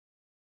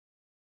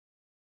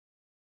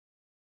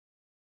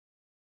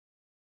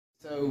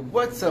So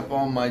what's up,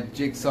 all my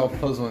Jigsaw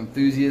puzzle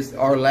enthusiasts?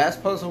 Our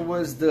last puzzle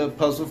was the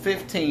puzzle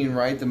 15,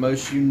 right? The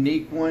most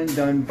unique one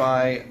done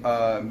by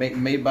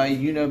made by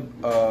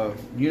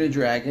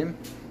Unidragon,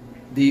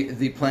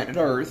 the planet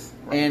Earth.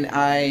 And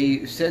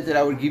I said that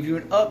I would give you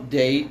an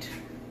update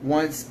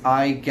once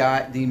I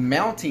got the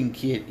mounting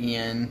kit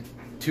in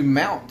to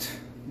mount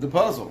the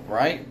puzzle,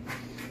 right?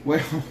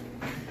 Well,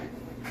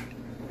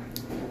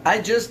 I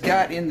just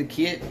got in the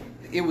kit.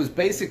 It was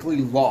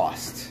basically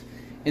lost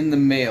in the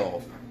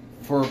mail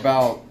for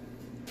about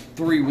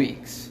 3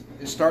 weeks.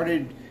 It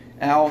started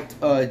out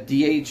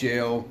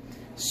DHL,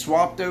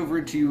 swapped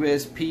over to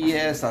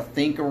USPS, I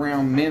think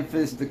around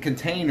Memphis. The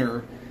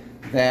container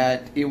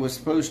that it was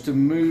supposed to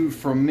move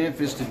from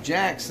Memphis to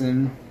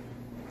Jackson,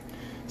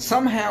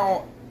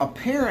 somehow,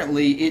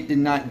 apparently, it did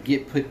not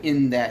get put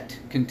in that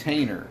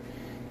container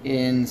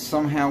and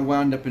somehow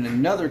wound up in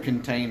another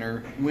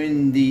container.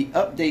 When the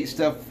update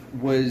stuff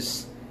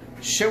was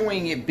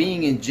showing it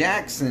being in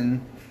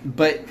Jackson,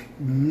 but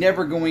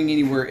never going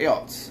anywhere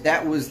else.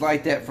 That was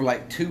like that for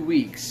like 2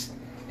 weeks.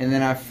 And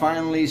then I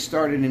finally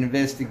started an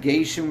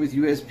investigation with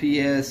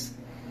USPS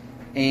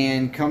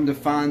and come to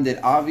find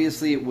that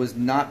obviously it was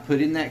not put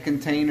in that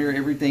container.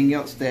 Everything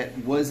else that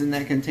was in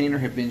that container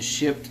had been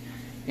shipped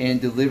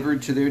and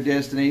delivered to their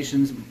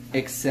destinations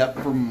except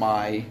for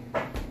my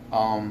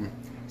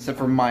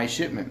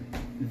shipment.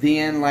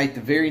 Then like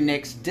the very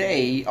next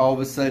day, all of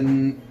a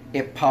sudden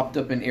it popped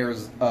up in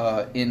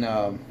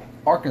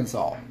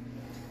Arkansas.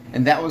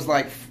 And that was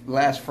like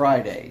last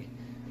Friday.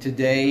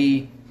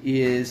 Today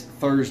is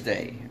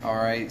Thursday.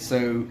 Alright,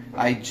 so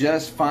I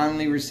just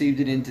finally received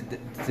it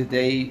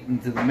today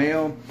into the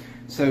mail.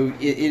 So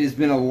it has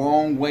been a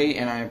long wait,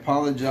 and I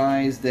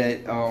apologize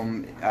that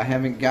I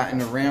haven't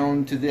gotten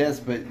around to this,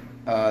 but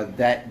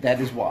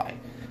that is why.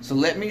 So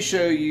let me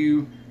show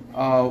you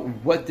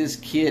what this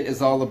kit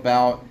is all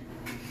about.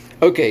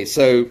 Okay,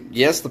 so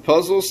yes, the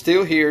puzzle's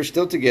still here,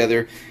 still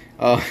together.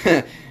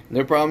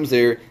 No problems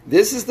there.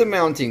 This is the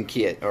mounting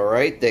kit,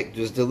 alright, that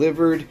was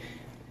delivered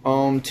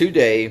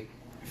today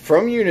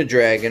from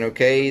Unidragon,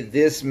 okay?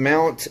 This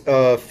mount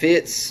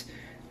fits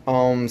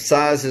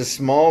sizes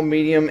small,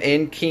 medium,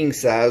 and king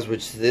size,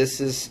 which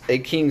this is a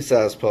king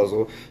size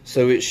puzzle,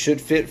 so it should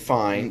fit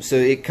fine. So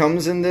it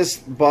comes in this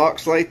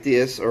box like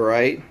this,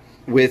 alright,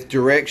 with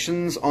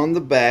directions on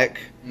the back.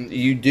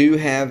 You do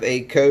have a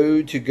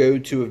code to go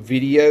to a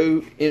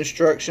video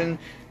instruction.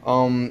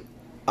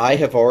 I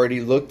have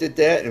already looked at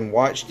that and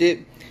watched it.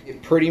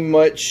 It pretty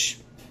much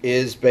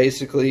is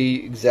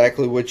basically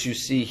exactly what you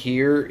see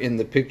here in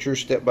the picture,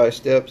 step by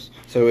steps.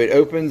 So it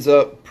opens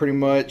up pretty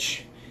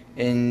much,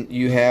 and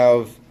you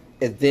have,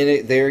 and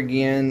then there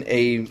again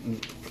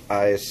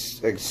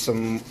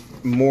some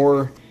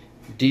more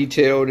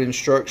detailed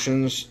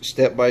instructions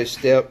step by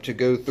step to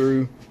go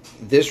through.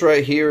 This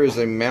right here is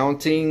a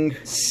mounting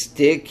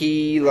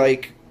sticky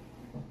like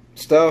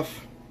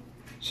stuff.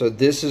 So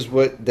this is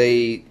what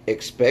they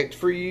expect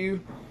for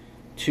you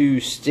to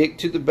stick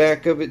to the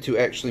back of it to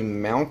actually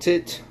mount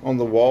it on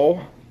the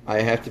wall.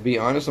 I have to be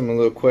honest, I'm a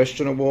little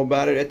questionable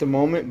about it at the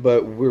moment,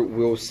 but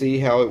we'll see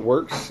how it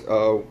works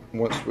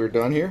once we're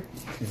done here.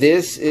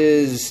 This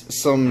is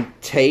some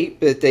tape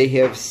that they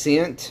have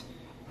sent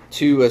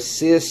to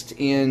assist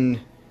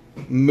in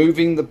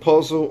moving the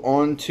puzzle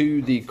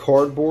onto the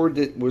cardboard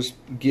that was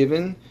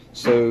given.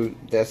 So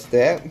that's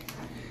that.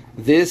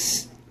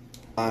 This,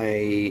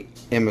 I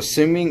am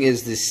assuming,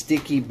 is the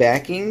sticky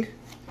backing.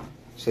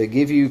 So they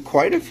give you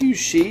quite a few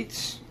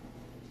sheets.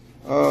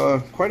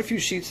 Of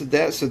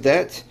that. So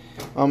that,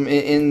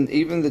 and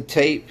even the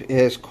tape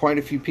has quite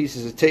a few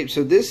pieces of tape.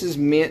 So this is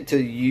meant to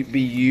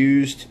be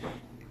used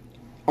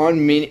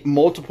on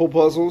multiple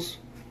puzzles,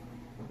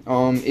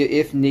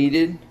 if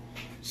needed.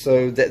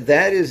 So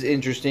that is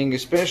interesting,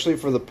 especially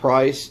for the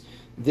price.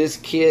 This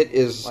kit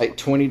is like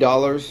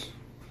 $20.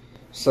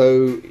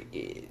 So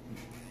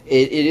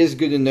it is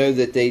good to know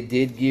that they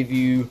did give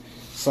you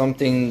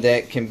something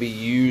that can be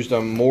used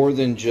on more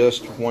than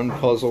just one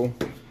puzzle.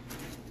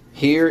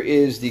 Here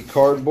is the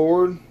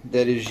cardboard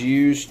that is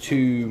used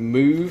to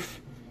move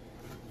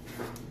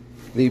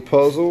the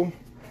puzzle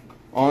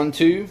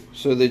onto,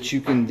 so that you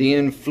can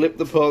then flip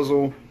the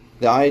puzzle.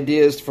 The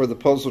idea is for the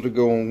puzzle to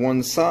go on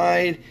one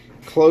side,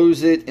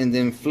 close it, and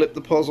then flip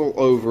the puzzle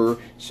over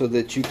so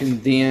that you can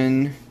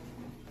then,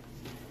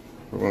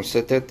 we're going to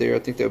set that there, I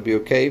think that would be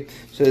okay,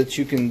 so that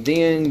you can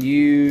then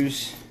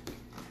use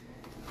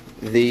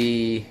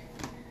the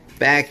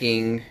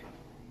backing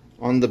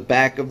on the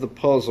back of the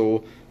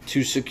puzzle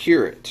to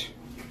secure it.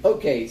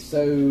 Okay,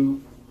 so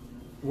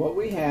what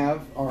we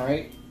have,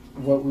 alright,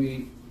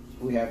 we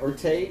have our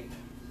tape,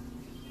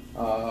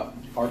 our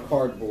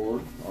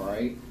cardboard,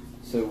 alright.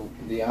 So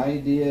the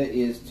idea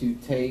is to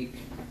take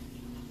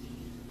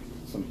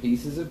some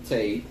pieces of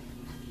tape,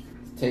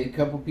 take a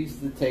couple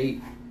pieces of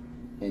tape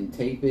and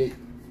tape it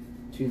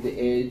to the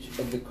edge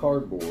of the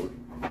cardboard,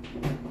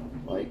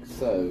 like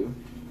so.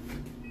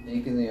 I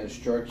think in the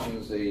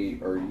instructions they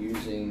are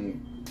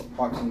using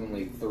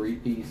approximately 3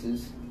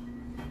 pieces.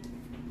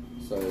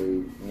 So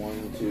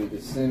one to the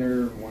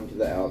center, one to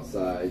the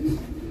outside,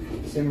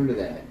 similar to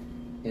that.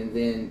 And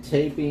then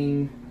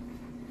taping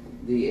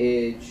the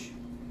edge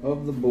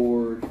of the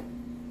board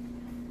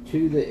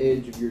to the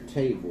edge of your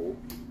table.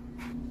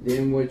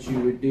 Then what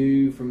you would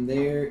do from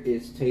there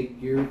is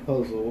take your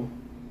puzzle,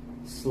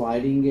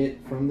 sliding it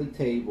from the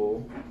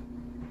table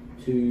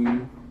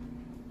to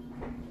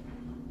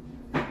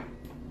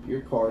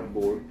your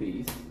cardboard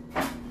piece,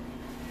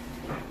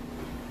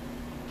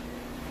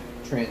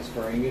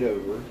 transferring it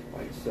over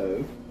like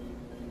so.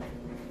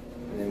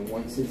 And then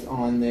once it's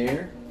on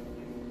there,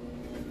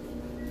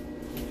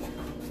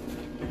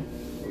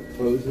 we'll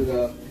close it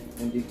up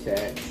and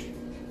detach.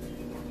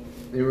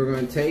 Then we're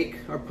going to take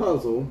our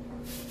puzzle,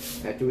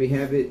 after we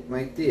have it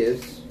like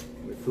this,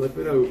 we flip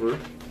it over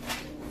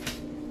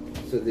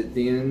so that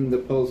then the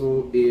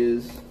puzzle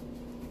is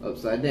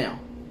upside down.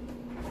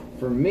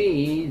 For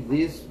me,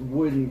 this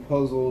wooden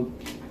puzzle,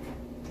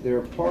 there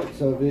are parts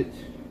of it,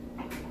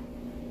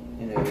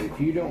 you know, if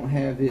you don't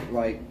have it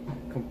like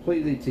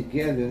completely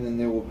together, then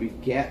there will be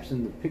gaps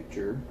in the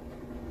picture.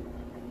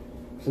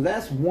 So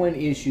that's one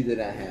issue that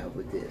I have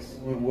with this.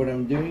 What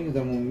I'm doing is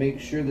I'm going to make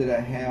sure that I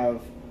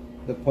have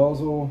the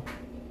puzzle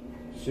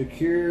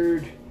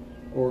secured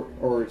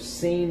or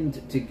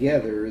seamed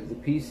together, the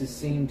pieces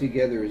seamed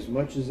together as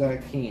much as I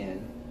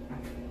can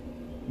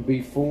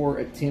before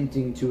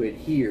attempting to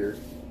adhere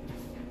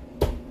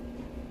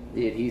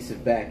the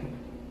adhesive backing.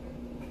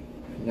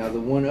 Now the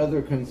one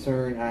other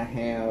concern I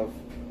have,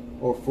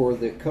 or for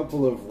the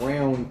couple of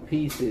round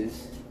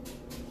pieces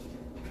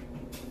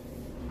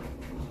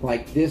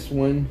like this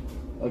one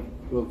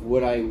of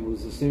what I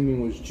was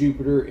assuming was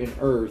Jupiter and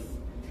Earth,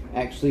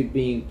 actually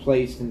being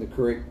placed in the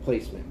correct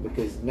placement,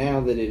 because now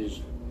that it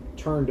is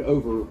turned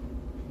over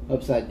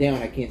upside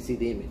down, I can't see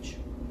the image.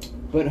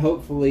 But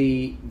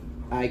hopefully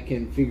I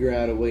can figure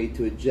out a way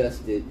to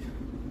adjust it,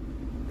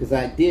 because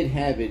I did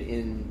have it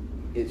in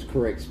its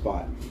correct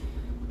spot.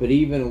 But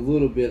even a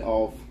little bit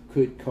off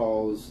could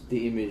cause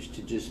the image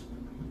to just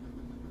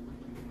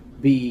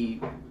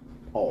be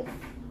off,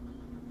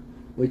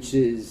 which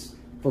is,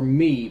 for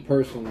me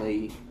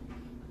personally,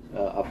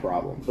 a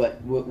problem.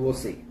 But we'll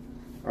see.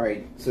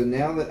 Alright, so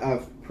now that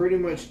I've pretty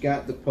much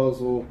got the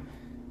puzzle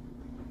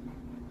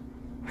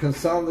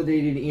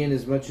consolidated in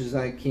as much as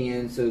I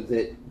can so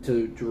that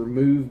to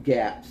remove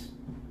gaps,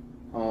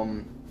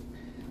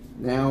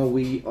 now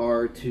we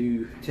are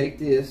to take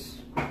this.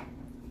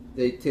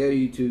 They tell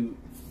you to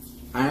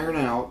iron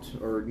out,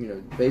 or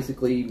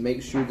basically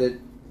make sure that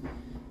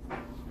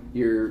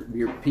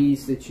your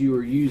piece that you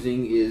are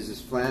using is as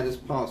flat as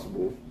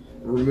possible.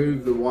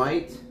 Remove the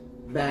white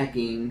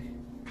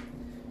backing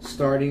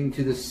starting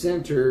to the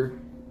center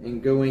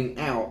and going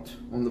out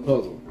on the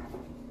puzzle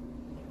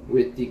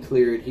with the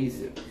clear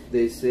adhesive.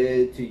 They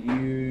said to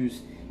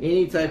use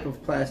any type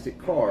of plastic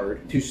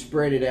card to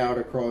spread it out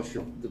across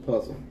the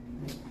puzzle.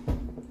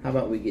 How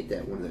about we get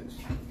that one of those?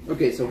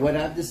 Okay, so what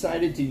I've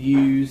decided to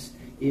use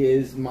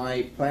is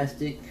my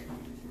plastic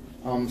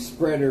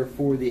spreader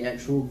for the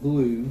actual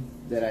glue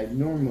that I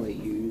normally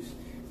use,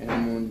 and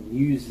I'm going to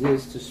use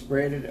this to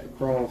spread it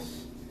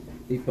across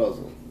the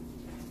puzzle.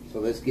 So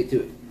let's get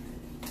to it.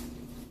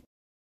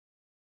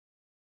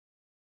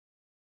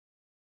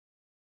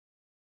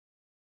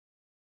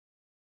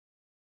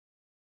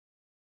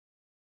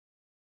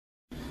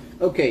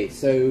 Okay,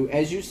 so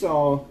as you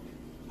saw,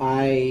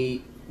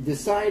 I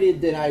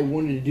decided that I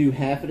wanted to do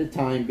half at a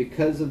time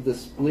because of the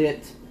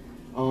split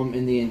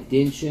and the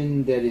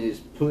indentation that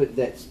is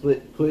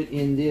split put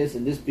in this,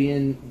 and this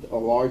being a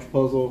large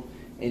puzzle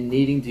and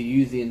needing to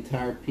use the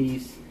entire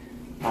piece.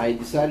 I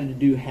decided to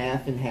do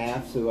half and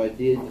half, so I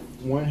did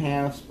one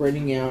half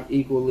spreading out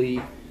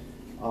equally,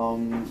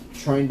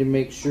 trying to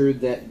make sure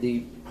that the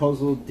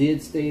puzzle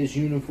did stay as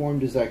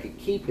uniformed as I could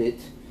keep it,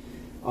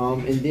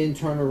 and then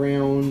turn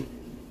around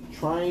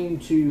trying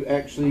to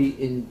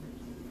actually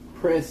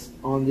press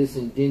on this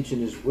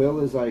indentation as well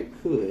as I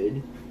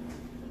could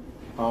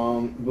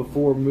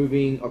before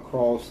moving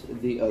across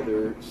the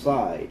other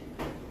side,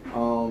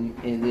 and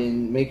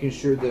then making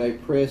sure that I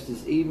pressed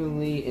as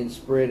evenly and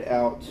spread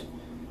out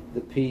the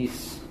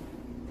piece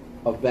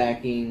of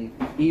backing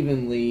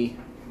evenly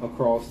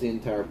across the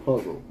entire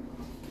puzzle.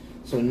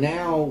 So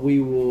now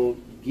we will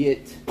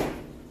get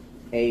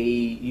a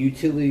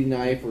utility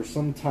knife or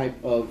some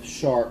type of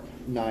sharp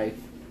knife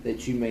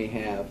that you may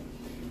have,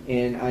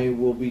 and I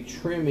will be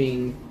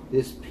trimming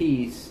this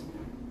piece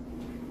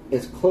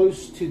as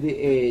close to the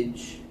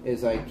edge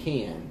as I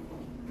can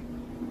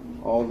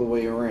all the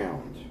way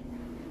around,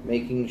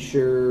 making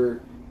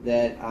sure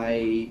that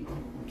I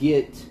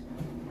get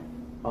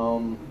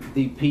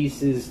the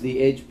pieces,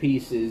 the edge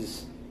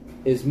pieces,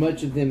 as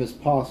much of them as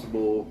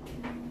possible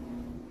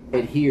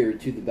adhere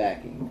to the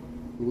backing,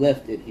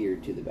 left adhere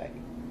to the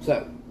backing.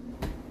 So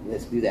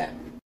let's do that.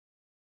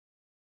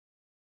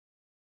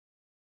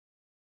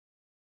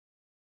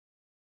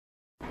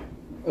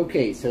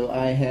 Okay, so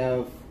I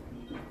have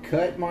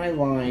cut my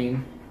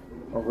line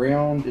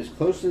around as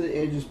close to the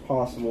edge as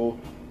possible,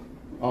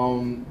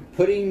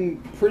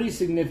 putting pretty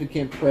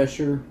significant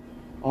pressure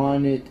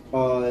on it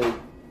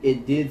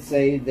it did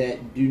say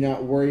that do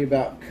not worry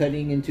about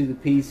cutting into the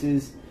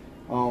pieces.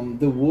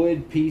 The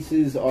wood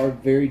pieces are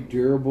very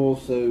durable,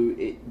 so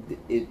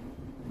it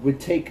would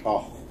take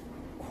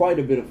quite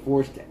a bit of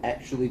force to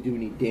actually do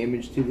any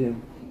damage to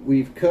them.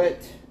 We've cut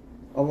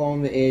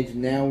along the edge.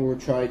 Now we'll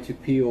try to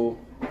peel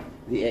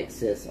the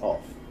excess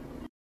off.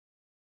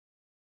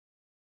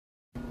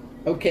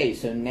 Okay,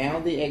 so now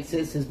the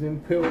excess has been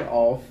peeled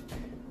off.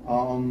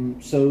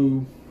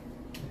 So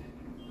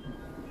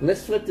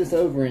let's flip this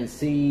over and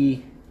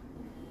see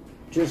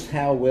just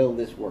how well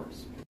this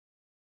works.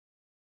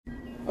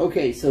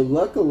 Okay, so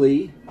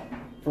luckily,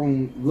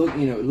 from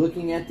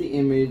looking at the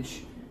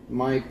image,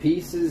 my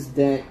pieces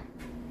that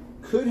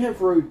could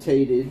have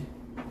rotated,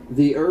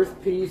 the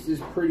Earth piece is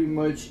pretty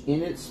much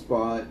in its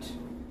spot.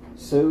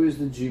 So is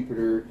the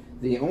Jupiter.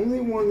 The only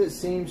one that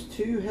seems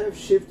to have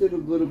shifted a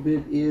little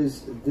bit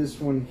is this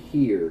one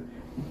here.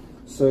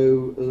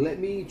 So let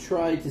me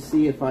try to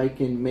see if I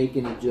can make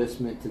an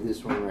adjustment to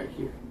this one right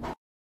here.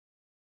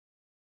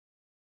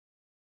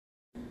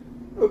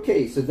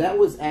 Okay, so that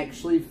was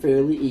actually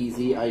fairly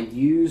easy. I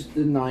used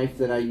the knife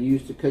that I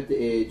used to cut the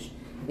edge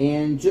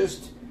and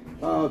just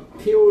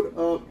peeled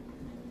up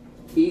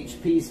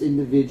each piece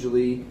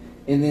individually,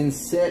 and then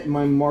set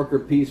my marker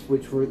piece,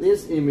 which for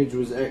this image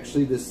was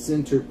actually the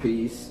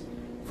centerpiece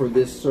for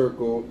this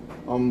circle.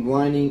 I'm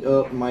lining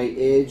up my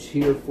edge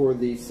here for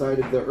the side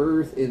of the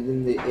Earth, and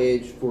then the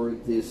edge for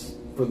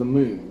the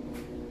moon,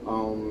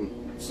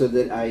 so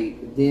that I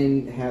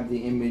then have the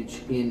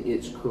image in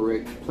its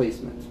correct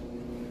placement.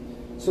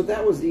 So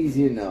that was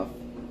easy enough.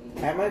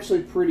 I'm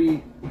actually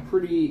pretty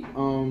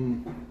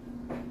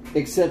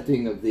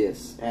accepting of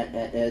this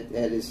at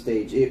this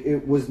stage.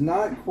 It was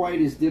not quite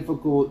as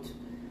difficult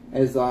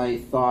as I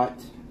thought.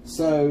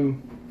 So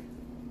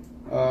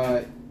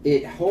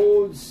it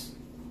holds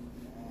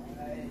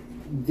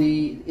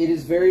it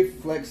is very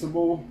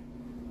flexible,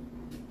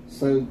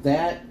 so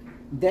that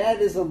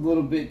is a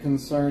little bit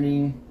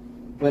concerning,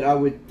 but I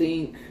would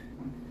think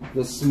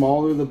the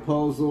smaller the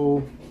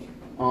puzzle,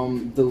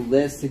 the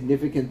less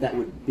significant that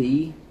would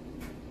be.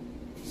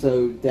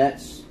 So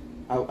that's,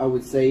 I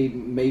would say,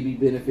 maybe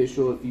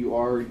beneficial if you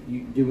are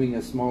doing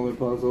a smaller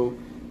puzzle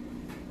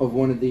of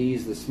one of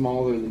these. The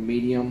smaller the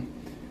medium.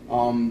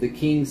 The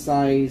king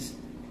size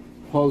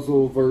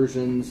puzzle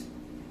versions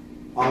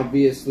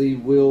obviously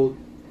will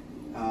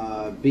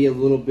be a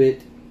little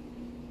bit,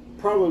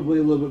 probably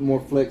a little bit more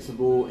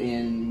flexible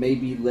and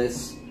maybe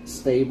less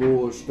stable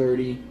or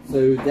sturdy.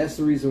 So that's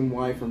the reason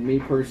why, for me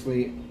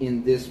personally,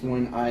 in this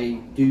one,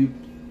 I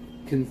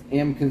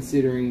am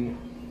considering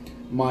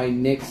my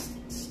next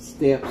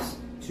steps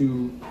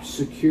to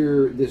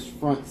secure this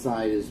front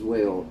side as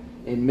well,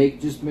 and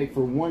make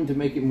for one, to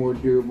make it more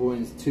durable,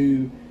 and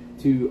two,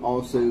 to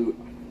also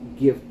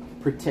give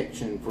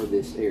protection for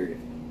this area,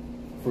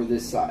 for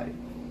this side.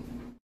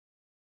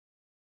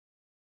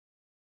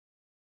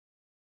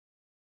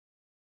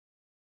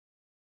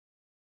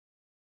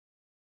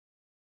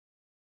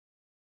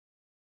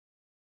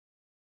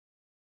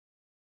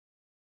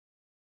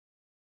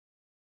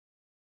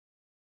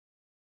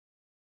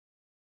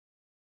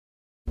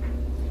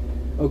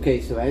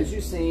 Okay, so as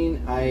you've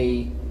seen,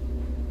 I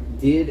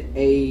did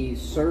a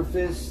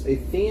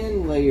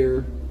thin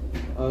layer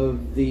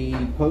of the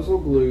puzzle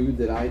glue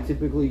that I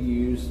typically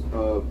use,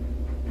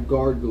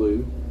 guard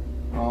glue,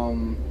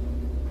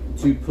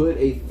 to put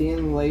a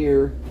thin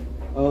layer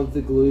of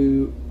the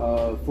glue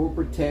for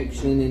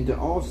protection, and to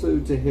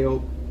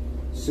help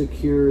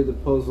secure the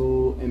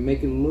puzzle and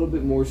make it a little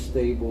bit more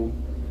stable,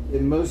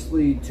 and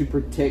mostly to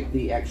protect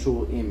the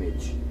actual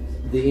image.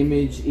 The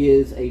image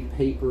is a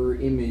paper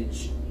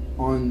image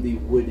on the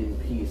wooden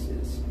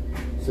pieces,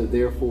 so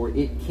therefore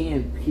it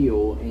can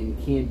peel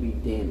and can be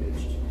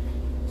damaged.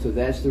 So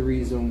that's the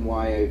reason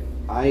why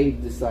I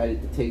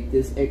decided to take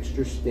this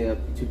extra step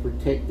to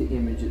protect the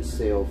image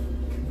itself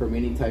from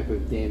any type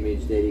of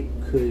damage that it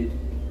could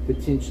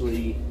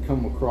potentially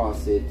come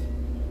across it.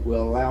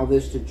 We'll allow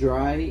this to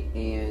dry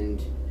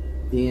and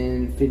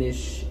then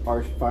finish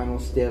our final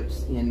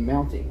steps in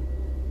mounting.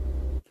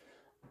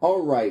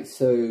 Alright,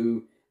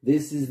 so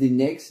this is the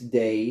next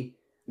day.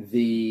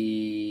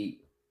 The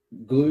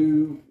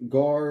glue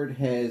guard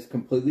has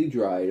completely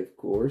dried, of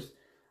course.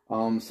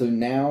 So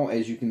now,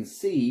 as you can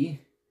see,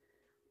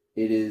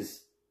 it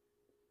is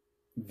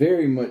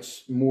very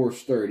much more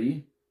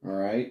sturdy.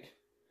 Alright,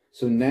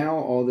 so now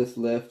all that's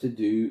left to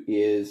do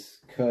is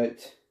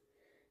cut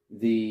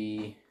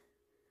the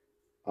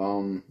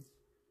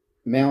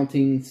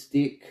mounting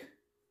stick,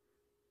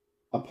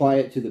 apply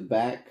it to the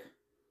back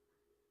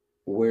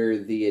where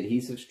the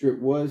adhesive strip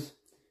was.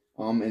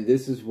 And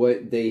this is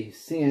what they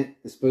sent.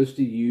 It's supposed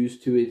to use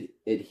to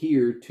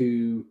adhere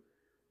to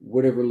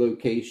whatever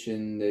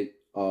location that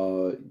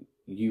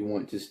you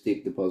want to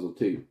stick the puzzle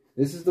to.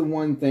 This is the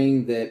one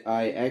thing that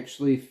I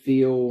actually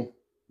feel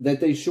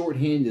that they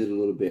shorthanded a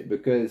little bit,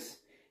 because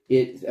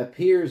it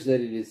appears that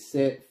it is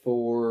set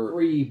for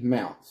 3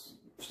 mounts,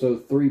 so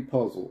 3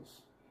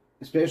 puzzles,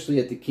 especially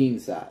at the king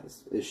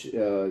size. It's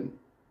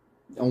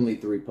only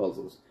 3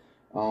 puzzles.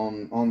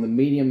 On the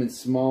medium and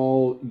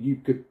small, you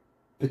could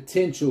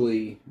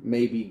potentially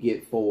maybe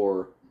get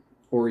 4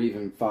 or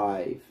even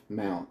 5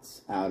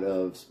 mounts out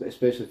of,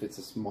 especially if it's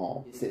a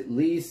small. It's at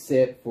least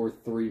set for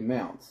 3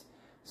 mounts.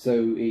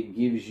 So it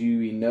gives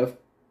you enough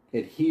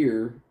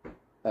adhesive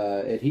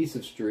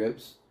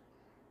strips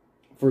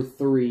for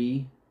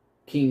 3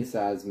 king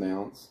size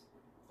mounts.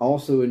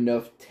 Also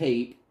enough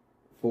tape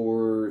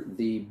for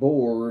the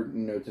board,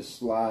 you know, to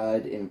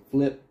slide and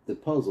flip the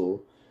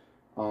puzzle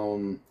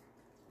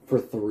for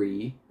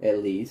 3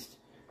 at least.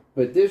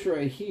 But this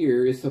right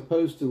here is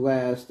supposed to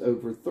last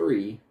over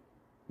 3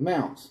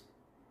 mounts.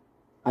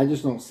 I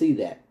just don't see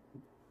that.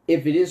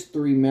 If it is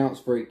 3 mounts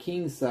for a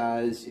king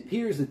size, it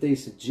appears that they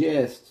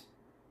suggest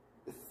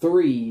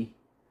 3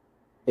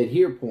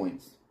 adhere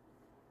points,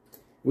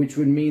 which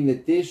would mean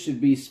that this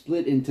should be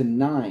split into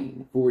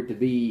 9 for it to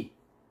be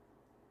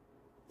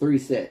 3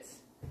 sets.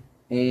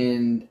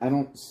 And I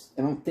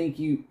don't think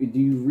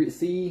you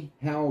see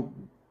how,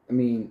 I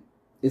mean,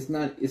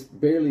 it's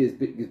barely as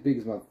big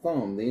as my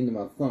thumb, the end of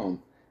my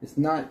thumb. It's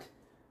not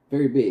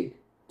very big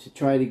to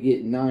try to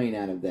get 9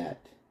 out of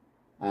that.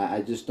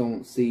 I just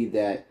don't see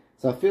that.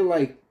 So I feel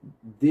like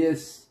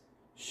this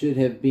should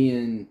have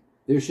been,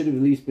 there should have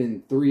at least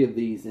been 3 of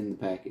these in the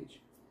package.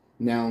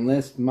 Now,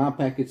 unless my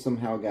package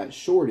somehow got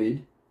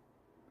shorted,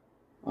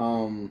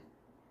 Unidragon,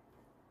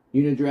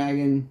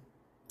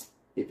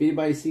 if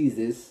anybody sees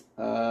this,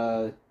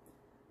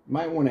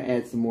 might want to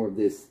add some more of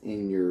this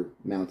in your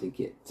mounting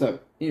kit. So,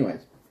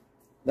 anyways,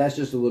 that's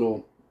just a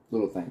little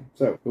thing.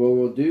 So, what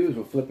we'll do is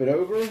we'll flip it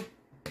over.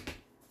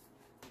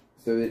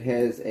 So it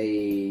has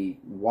a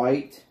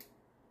white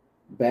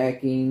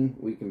backing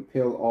we can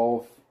peel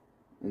off,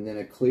 and then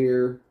a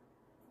clear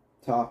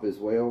top as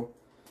well.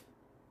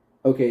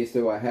 Okay,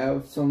 so I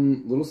have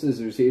some little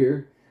scissors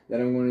here that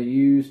I'm going to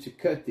use to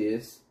cut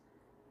this.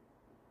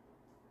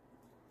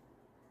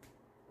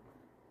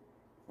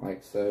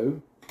 Like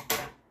so.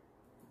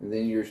 And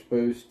then you're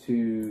supposed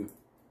to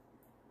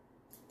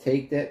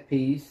take that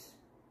piece,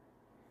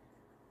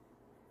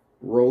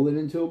 roll it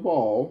into a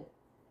ball,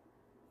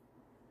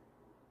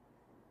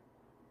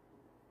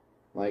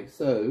 like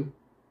so,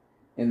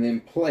 and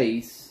then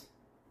place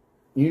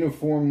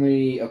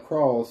uniformly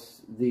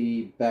across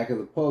the back of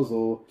the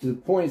puzzle to the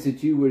points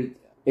that you would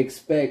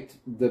expect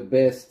the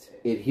best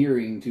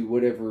adhering to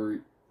whatever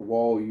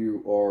wall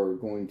you are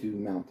going to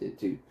mount it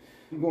to.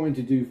 I'm going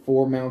to do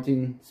 4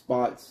 mounting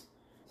spots,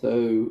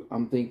 so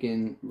I'm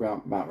thinking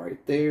about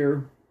right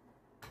there,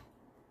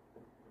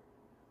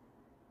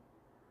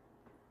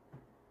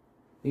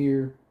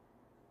 here,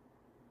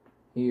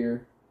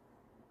 here,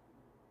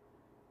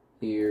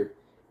 here,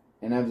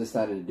 and I've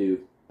decided to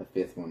do a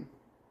 5th one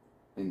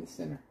in the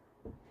center.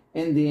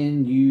 And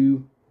then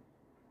you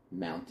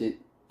mount it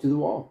to the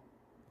wall.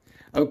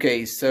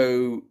 Okay,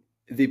 so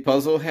the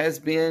puzzle has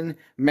been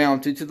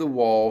mounted to the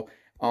wall.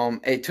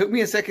 It took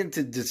me a second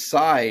to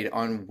decide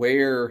on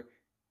where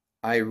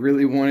I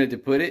really wanted to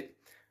put it.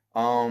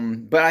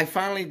 But I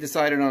finally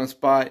decided on a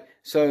spot,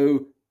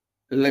 so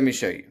let me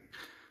show you.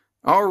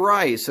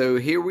 Alright, so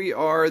here we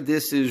are.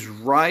 This is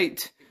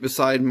right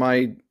beside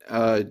my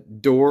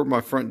door,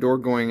 my front door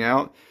going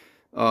out.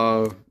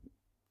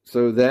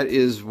 So that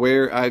is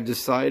where I've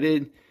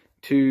decided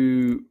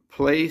to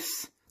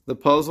place the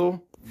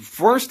puzzle.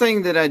 First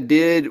thing that I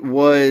did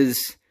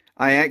was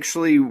I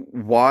actually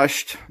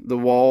washed the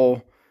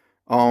wall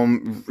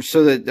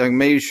so that I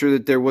made sure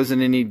that there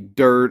wasn't any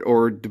dirt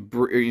or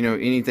debris, you know,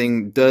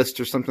 anything, dust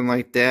or something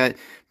like that,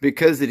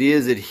 because it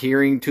is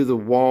adhering to the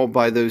wall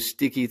by those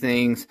sticky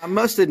things. I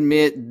must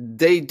admit,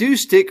 they do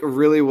stick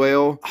really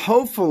well.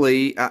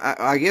 Hopefully,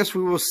 I guess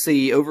we will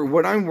see.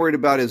 What I'm worried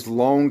about is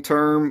long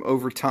term,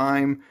 over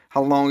time,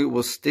 how long it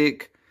will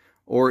stick,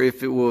 or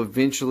if it will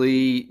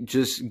eventually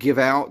just give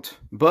out.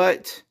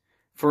 But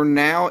for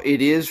now,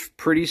 it is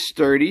pretty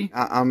sturdy.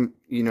 I'm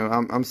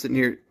sitting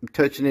here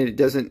touching it. It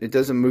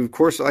doesn't move. Of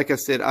course, like I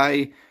said,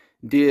 I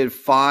did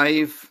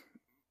 5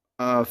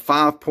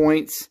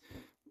 points,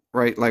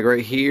 right, like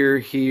right here,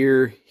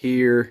 here,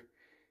 here,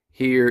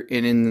 here,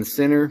 and in the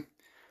center.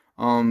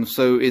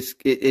 So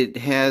it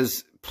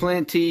has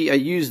plenty. I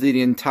used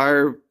the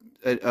entire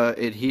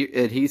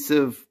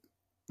adhesive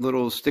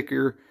little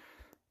sticker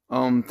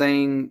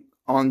thing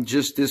on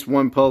just this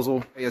one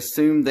puzzle. I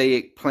assume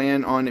they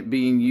plan on it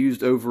being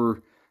used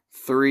over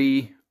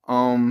 3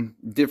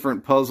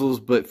 different puzzles,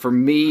 but for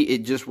me it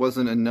just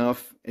wasn't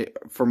enough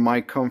for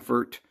my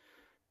comfort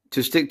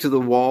to stick to the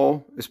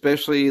wall,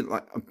 especially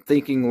like, I'm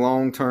thinking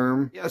long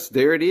term. Yes,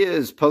 there it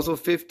is, puzzle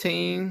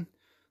 15,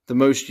 the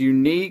most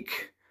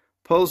unique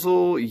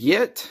puzzle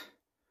yet.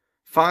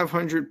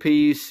 500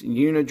 piece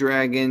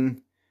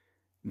Unidragon,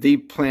 the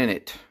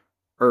planet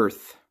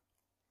Earth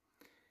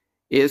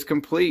is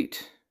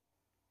complete.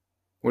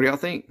 What do y'all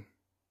think?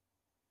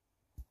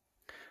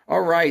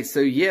 All right, so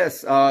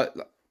yes,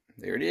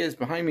 there it is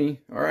behind me.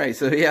 All right,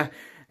 so yeah,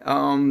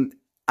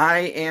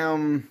 I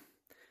am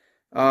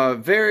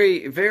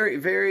very, very,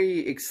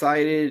 very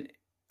excited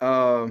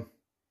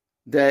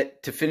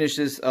that to finish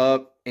this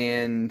up.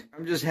 and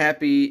I'm just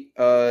happy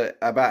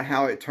about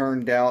how it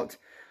turned out.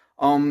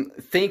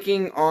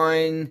 Thinking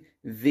on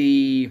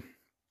the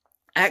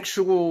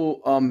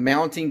actual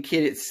mounting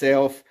kit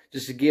itself,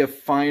 just to give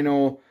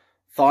final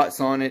thoughts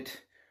on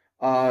it.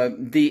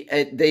 The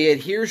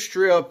adhere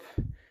strip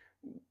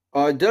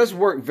does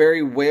work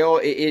very well.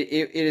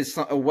 It is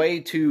a way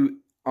to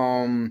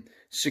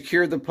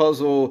secure the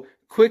puzzle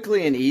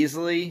quickly and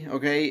easily.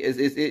 Okay, it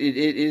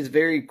is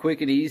very quick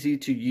and easy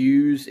to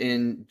use,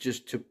 and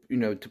just to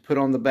to put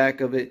on the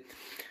back of it.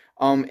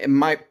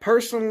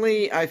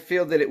 Personally, I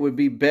feel that it would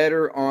be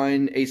better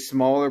on a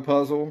smaller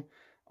puzzle.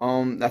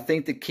 I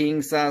think the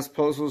king size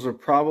puzzles are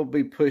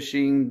probably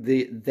pushing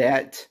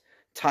that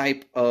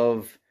type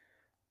of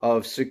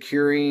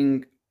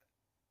securing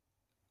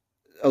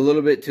a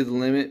little bit to the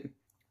limit.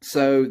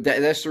 So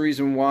that's the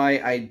reason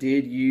why I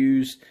did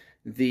use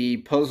the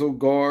puzzle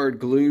guard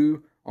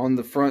glue on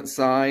the front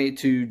side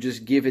to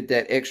just give it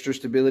that extra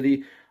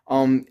stability.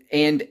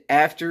 And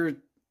after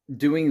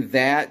doing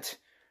that,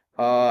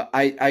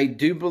 I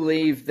do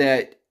believe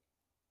that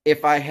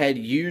if I had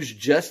used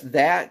just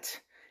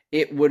that,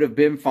 it would have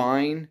been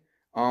fine.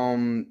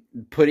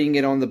 Putting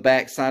it on the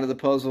back side of the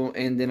puzzle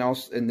and then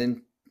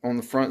on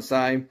the front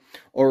side,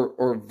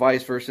 or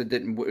vice versa,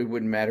 it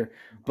wouldn't matter.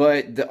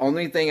 But the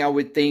only thing I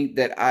would think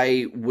that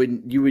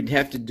you would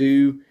have to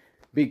do,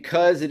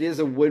 because it is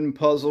a wooden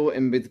puzzle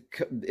and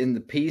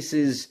the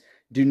pieces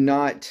do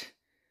not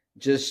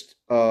just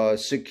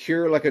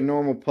secure like a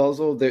normal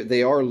puzzle.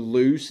 They are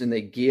loose and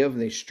they give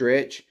and they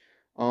stretch.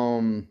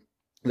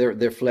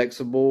 They're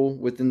flexible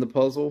within the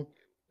puzzle.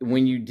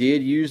 When you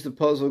did use the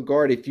puzzle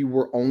guard, if you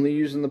were only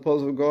using the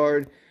puzzle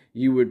guard,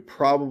 you would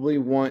probably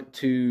want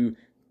to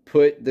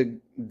put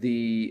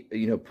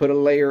put a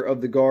layer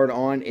of the guard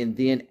on, and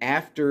then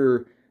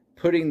after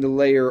putting the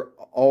layer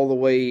all the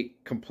way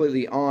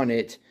completely on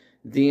it,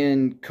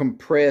 then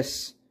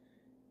compress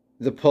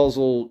the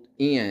puzzle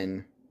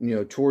in,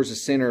 towards the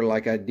center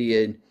like I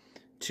did,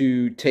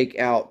 to take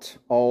out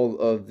all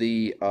of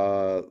the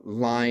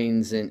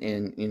lines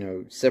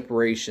and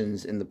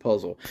separations in the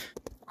puzzle.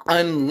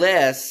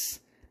 Unless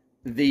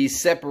the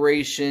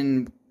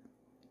separation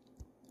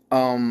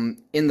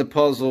in the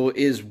puzzle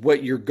is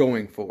what you're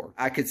going for.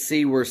 I could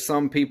see where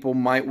some people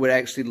would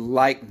actually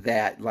like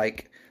that,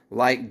 like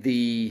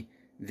the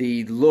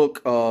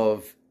look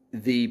of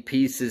the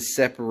pieces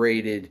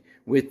separated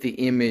with the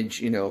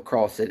image,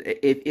 across it.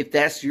 If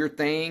that's your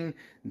thing,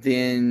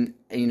 then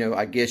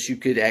I guess you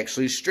could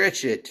actually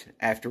stretch it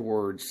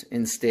afterwards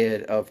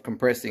instead of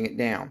compressing it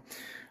down.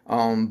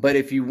 But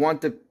if you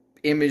want the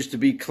image to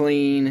be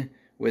clean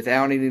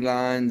without any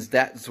lines,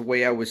 that's the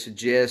way I would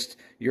suggest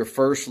your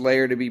first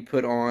layer to be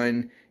put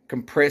on.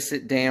 Compress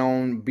it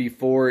down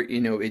before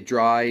it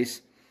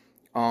dries,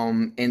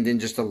 and then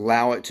just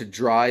allow it to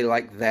dry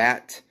like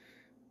that,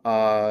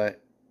 and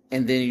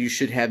then you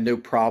should have no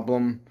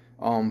problem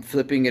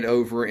flipping it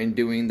over and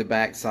doing the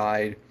back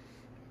side.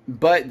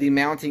 But the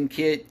mounting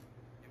kit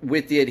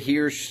with the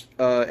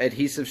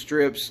adhesive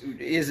strips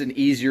is an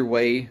easier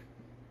way,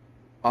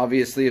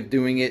 obviously, of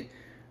doing it.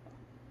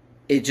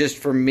 It just,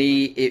 for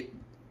me,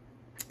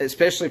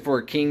 especially for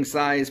a king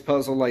size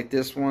puzzle like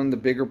this one, the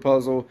bigger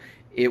puzzle,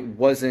 it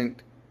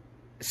wasn't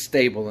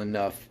stable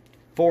enough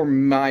for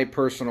my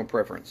personal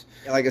preference.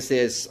 Like I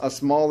said, a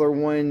smaller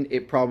one,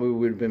 it probably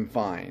would have been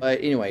fine. But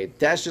anyway,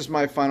 that's just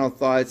my final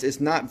thoughts. It's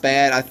not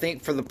bad. I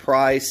think for the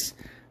price,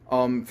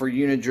 for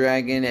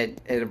Unidragon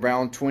at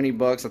around 20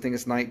 bucks, I think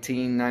it's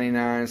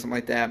 $19.99, something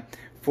like that,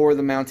 for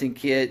the mounting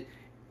kit.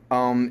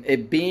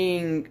 It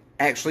being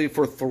actually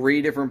for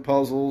 3 different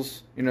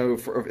puzzles,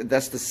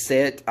 that's the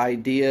set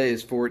idea,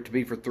 is for it to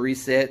be for 3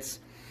 sets.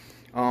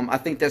 I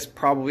think that's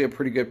probably a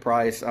pretty good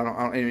price.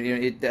 I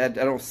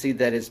don't see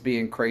that as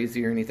being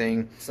crazy or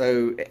anything.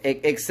 So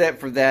except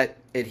for that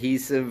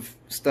adhesive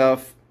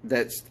stuff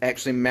that's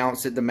actually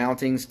mounts it, the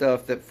mounting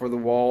stuff that for the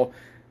wall,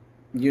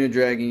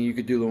 Unidragon, you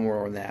could do a little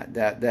more on that.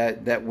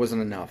 That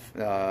wasn't enough.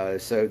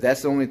 So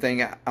that's the only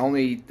thing.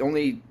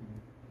 Only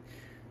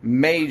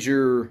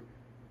major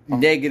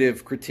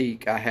negative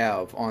critique I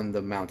have on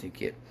the mounting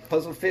kit.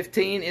 Puzzle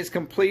 15 is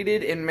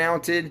completed and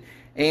mounted,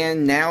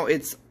 and now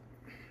it's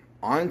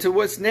on to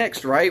what's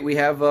next, right? We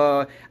have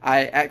I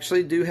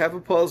actually do have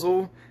a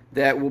puzzle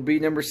that will be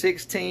number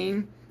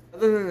 16.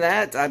 Other than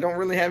that, I don't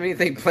really have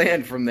anything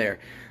planned from there.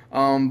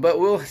 But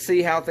we'll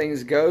see how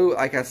things go.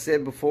 Like I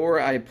said before,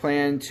 I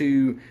plan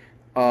to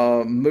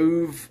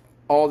move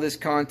all this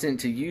content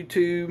to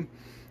YouTube,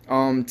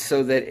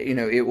 so that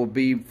it will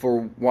be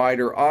for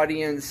wider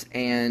audience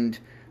and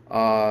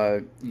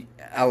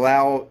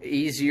allow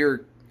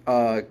easier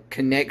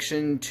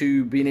connection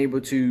to being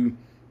able to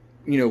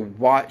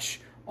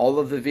watch all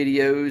of the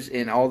videos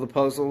and all the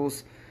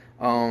puzzles,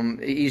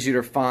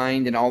 easier to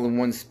find and all in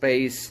one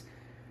space.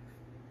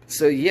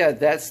 So yeah,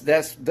 that's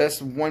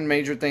one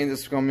major thing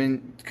that's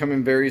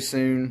coming very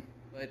soon.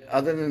 But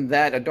other than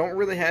that, I don't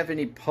really have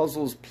any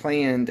puzzles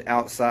planned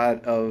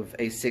outside of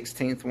a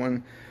 16th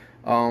one.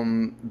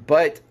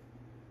 But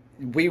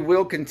we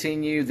will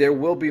continue. There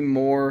will be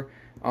more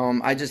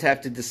I just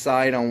have to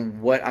decide on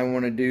what I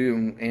want to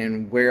do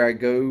and where I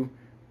go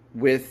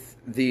with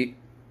the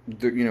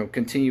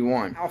continue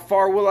on. How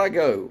far will I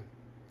go?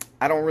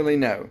 I don't really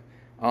know.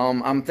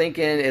 I'm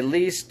thinking at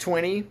least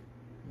 20.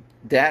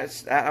 I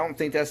don't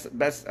think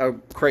that's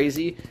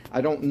crazy.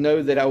 I don't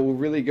know that I will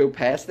really go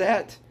past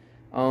that.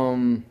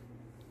 I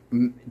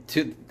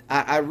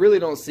really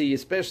don't see,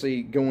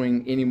 especially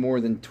going any more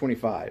than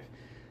 25.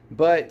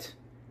 But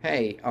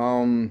hey,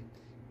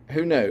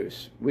 who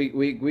knows?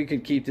 We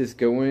could keep this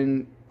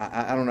going.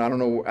 I don't know. I don't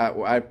know.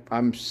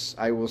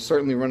 I will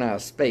certainly run out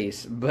of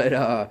space,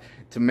 but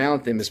to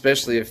mount them,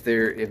 especially if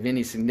they're of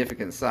any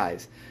significant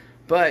size.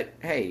 But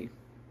hey,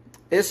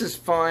 this is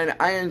fun.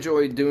 I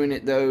enjoy doing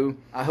it though.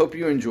 I hope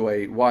you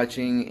enjoy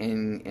watching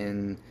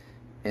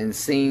and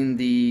seeing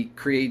the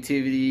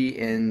creativity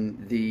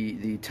and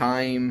the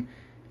time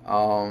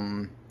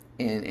and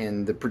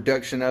the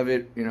production of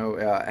it. You know,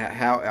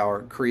 how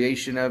our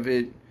creation of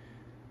it.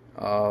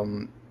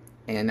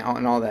 And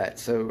all that.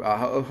 So I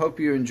hope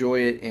you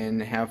enjoy it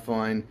and have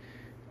fun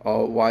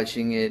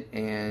watching it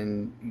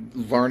and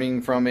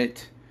learning from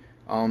it.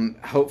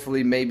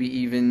 Hopefully, maybe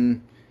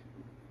even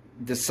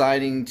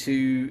deciding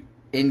to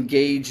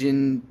engage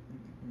in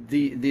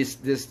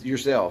this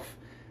yourself,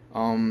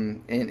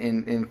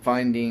 and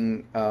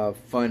finding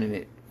fun in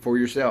it for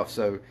yourself.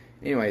 So,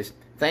 anyways,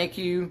 thank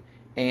you,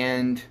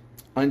 and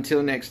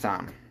until next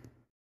time.